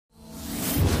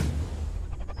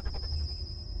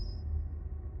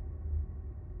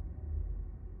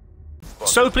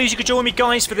So pleased you could join me,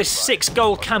 guys, for this 6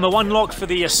 gold camo unlock for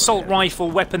the assault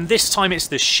rifle weapon. This time it's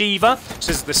the SHEIVA. So this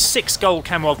is the 6 gold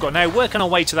camo I've got now. Working our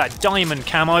way to that diamond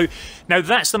camo. Now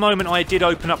that's the moment I did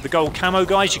open up the gold camo,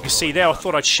 guys. You can see there, I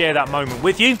thought I'd share that moment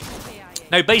with you.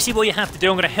 Now basically what you have to do,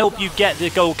 I'm going to help you get the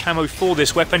gold camo for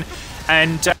this weapon.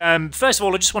 And first of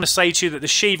all, I just want to say to you that the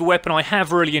SHEIVA weapon I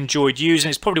have really enjoyed using.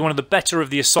 It's probably one of the better of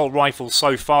the assault rifles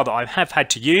so far that I have had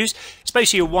to use. It's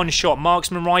basically a one-shot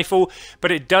marksman rifle,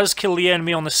 but it does kill the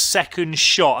enemy on the second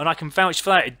shot, and I can vouch for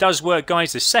that. It does work,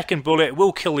 guys. The second bullet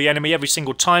will kill the enemy every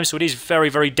single time, so it is very,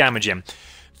 very damaging.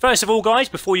 First of all, guys,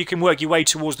 before you can work your way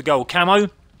towards the gold camo,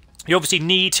 you obviously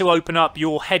need to open up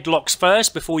your headlocks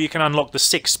first before you can unlock the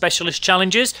 6 specialist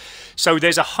challenges. So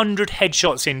there's 100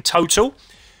 headshots in total.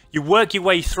 You work your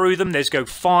way through them. There's go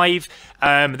 5,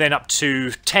 then up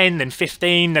to 10, then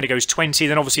 15, then it goes 20,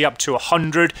 then obviously up to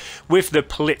 100 with the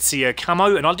Polizia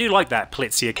camo. And I do like that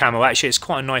Polizia camo, actually. It's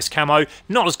quite a nice camo.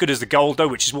 Not as good as the gold, though,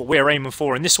 which is what we're aiming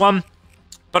for in this one.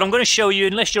 But I'm going to show you,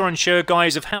 unless you're unsure,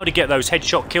 guys, of how to get those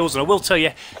headshot kills, and I will tell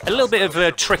you a little bit of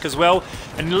a trick as well,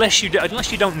 unless you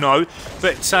don't know.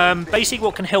 But basically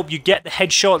what can help you get the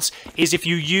headshots is if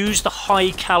you use the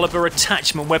high caliber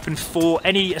attachment weapon for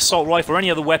any assault rifle or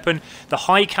any other weapon. The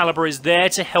high caliber is there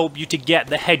to help you to get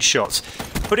the headshots.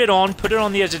 Put it on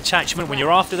the attachment when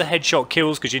you're after the headshot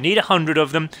kills, because you need 100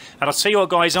 of them. And I'll tell you what,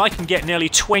 guys, I can get nearly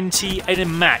 20 in a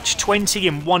match, 20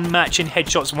 in one match in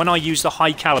headshots when I use the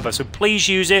high caliber. So please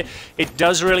use it. It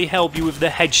does really help you with the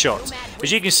headshots.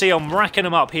 As you can see, I'm racking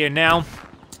them up here now.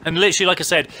 And literally, like I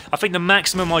said, I think the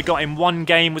maximum I got in one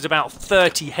game was about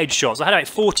 30 headshots. I had about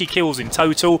 40 kills in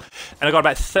total, and I got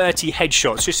about 30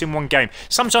 headshots just in one game.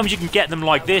 Sometimes you can get them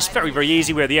like this, very, very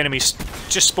easy, where the enemies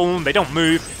just spawn, they don't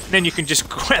move, and then you can just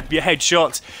grab your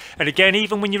headshots. And again,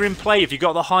 even when you're in play, if you've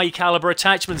got the high caliber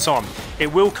attachments on,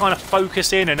 it will kind of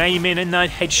focus in and aim in the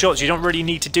headshots. You don't really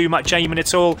need to do much aiming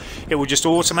at all. It will just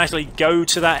automatically go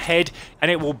to that head, and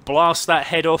it will blast that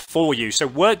head off for you. So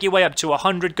work your way up to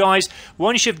 100, guys.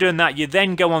 Once you've done that, you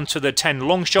then go on to the 10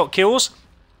 long shot kills.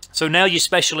 So now your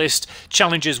specialist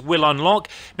challenges will unlock.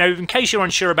 Now, in case you're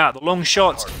unsure about the long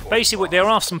shots, basically there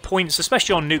are some points,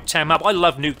 especially on NUKETOWN map. I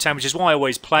love NUKETOWN, which is why I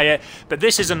always play it. But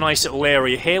this is a nice little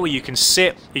area here where you can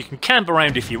sit, you can camp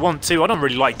around if you want to. I don't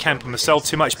really like camping myself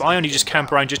too much, but I only just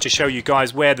camp around just to show you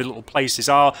guys where the little places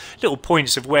are, little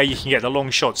points of where you can get the long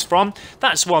shots from.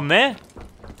 That's one there.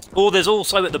 Or there's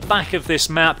also at the back of this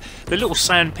map, the little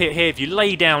sand pit here. If you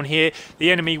lay down here, the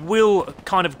enemy will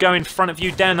kind of go in front of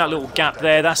you down that little gap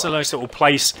there. That's a nice little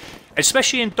place.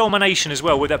 Especially in domination as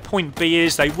well, where that point B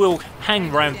is, they will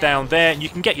hang around down there, and you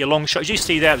can get your long shot. As you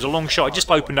see there, it was a long shot. I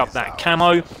just opened up that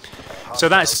camo. So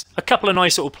that's a couple of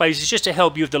nice little places just to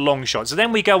help you with the long shots. So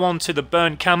then we go on to the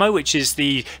burnt camo, which is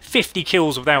the 50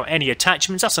 kills without any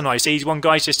attachments. That's a nice easy one,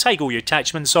 guys. Just take all your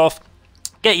attachments off.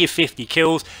 Get your 50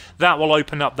 kills, that will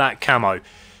open up that camo.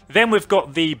 Then we've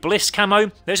got the Bliss camo.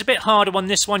 There's a bit harder on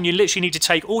this one. You literally need to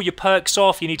take all your perks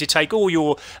off. You need to take all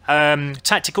your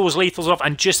tacticals, lethals off,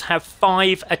 and just have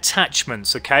 5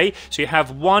 attachments, okay? So you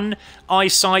have 1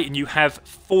 eyesight, and you have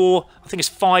 4, I think it's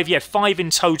 5, yeah, 5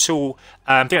 in total.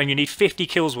 And you need 50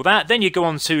 kills with that. Then you go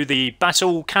on to the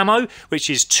battle camo, which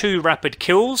is 2 rapid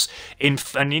kills,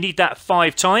 and you need that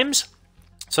 5 times.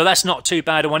 So that's not too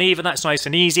bad a one either, that's nice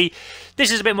and easy.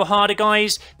 This is a bit more harder,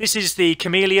 guys. This is the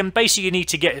chameleon. Basically, you need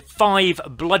to get 5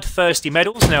 bloodthirsty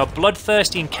medals. Now,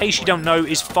 bloodthirsty, in case you don't know,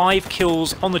 is 5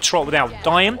 kills on the trot without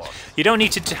dying. You don't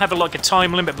need to have like a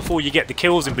time limit before you get the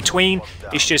kills in between.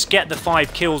 It's just get the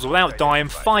 5 kills without dying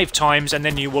 5 times, and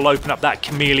then you will open up that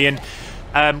chameleon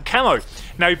camo.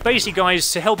 Now, basically,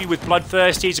 guys, to help you with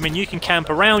bloodthirsties, I mean, you can camp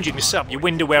around. You can set up your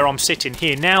window where I'm sitting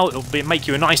here now. It'll make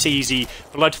you a nice, easy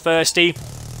bloodthirsty.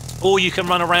 Or you can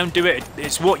run around, do it.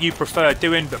 It's what you prefer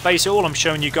doing. But basically, all I'm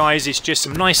showing you guys is just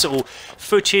some nice little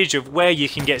footage of where you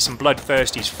can get some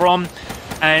bloodthirsties from.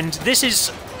 And this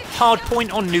is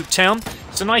Hardpoint on NUKETOWN.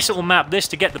 It's a nice little map, this,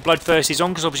 to get the bloodthirsties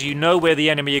on, because obviously you know where the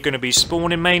enemy are going to be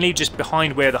spawning, mainly just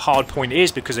behind where the hardpoint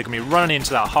is, because they're going to be running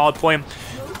into that hardpoint.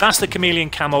 That's the chameleon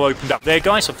camo opened up there,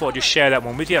 guys. So I thought I'd just share that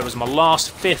one with you. That was my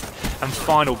last, 5th and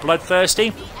final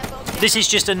bloodthirsty. This is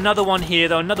just another one here,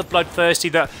 though, another bloodthirsty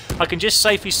that I can just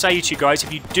safely say to you guys,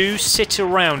 if you do sit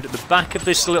around at the back of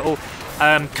this little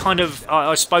kind of,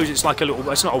 I suppose it's like a little,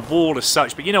 it's not a wall as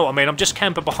such, but you know what I mean, I'm just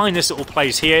camping behind this little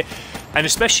place here, and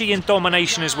especially in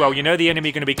domination as well, you know the enemy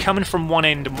are going to be coming from one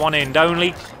end and one end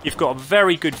only. You've got a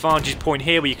very good vantage point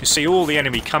here where you can see all the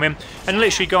enemy coming, and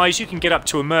literally, guys, you can get up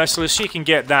to a merciless, you can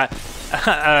get that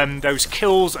those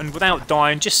kills and without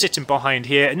dying, just sitting behind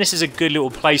here. And this is a good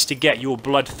little place to get your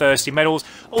bloodthirsty medals,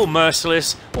 or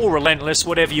merciless, or relentless,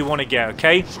 whatever you want to get,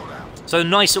 okay? So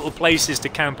nice little places to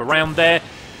camp around there.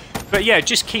 But yeah,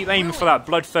 just keep aiming for that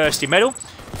Bloodthirsty medal.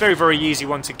 Very, very easy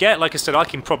one to get. Like I said, I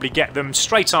can probably get them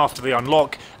straight after the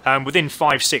unlock within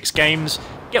 5-6 games.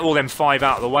 Get all them 5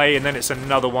 out of the way, and then it's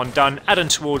another one done, adding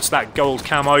towards that gold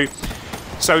camo.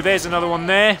 So there's another one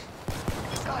there.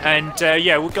 And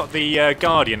yeah, we've got the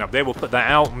Guardian up there. We'll put that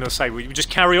out, and we'll say, we just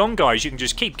carry on, guys. You can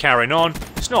just keep carrying on.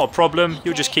 It's not a problem.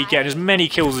 You'll just keep getting as many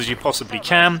kills as you possibly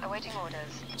can.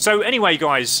 So anyway,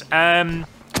 guys,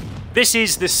 this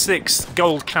is the 6th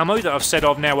gold camo that I've said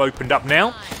I've now opened up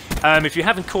now. If you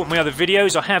haven't caught my other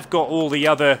videos, I have got all the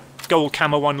other gold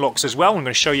camo unlocks as well. I'm going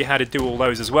to show you how to do all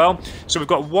those as well. So we've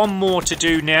got one more to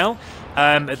do now.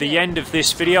 At the end of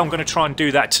this video, I'm going to try and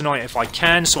do that tonight if I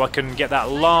can, so I can get that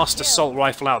last assault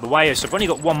rifle out of the way. So I've only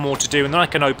got one more to do, and then I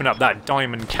can open up that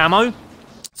diamond camo.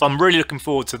 So I'm really looking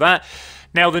forward to that.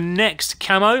 Now the next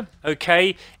camo,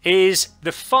 okay, is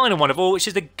the final one of all, which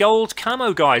is the gold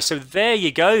camo, guys. So there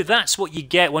you go. That's what you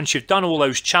get once you've done all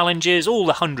those challenges, all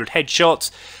the 100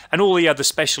 headshots, and all the other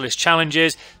specialist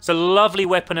challenges. It's a lovely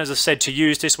weapon, as I said, to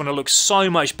use this one. It looks so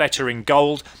much better in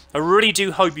gold. I really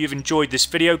do hope you've enjoyed this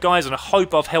video, guys, and I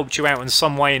hope I've helped you out in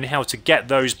some way in how to get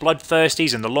those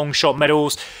Bloodthirsties and the long shot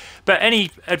medals. But any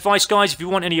advice, guys, if you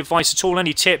want any advice at all,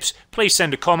 any tips, please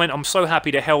send a comment. I'm so happy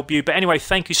to help you. But anyway,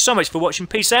 thank you so much for watching.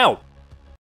 Peace out.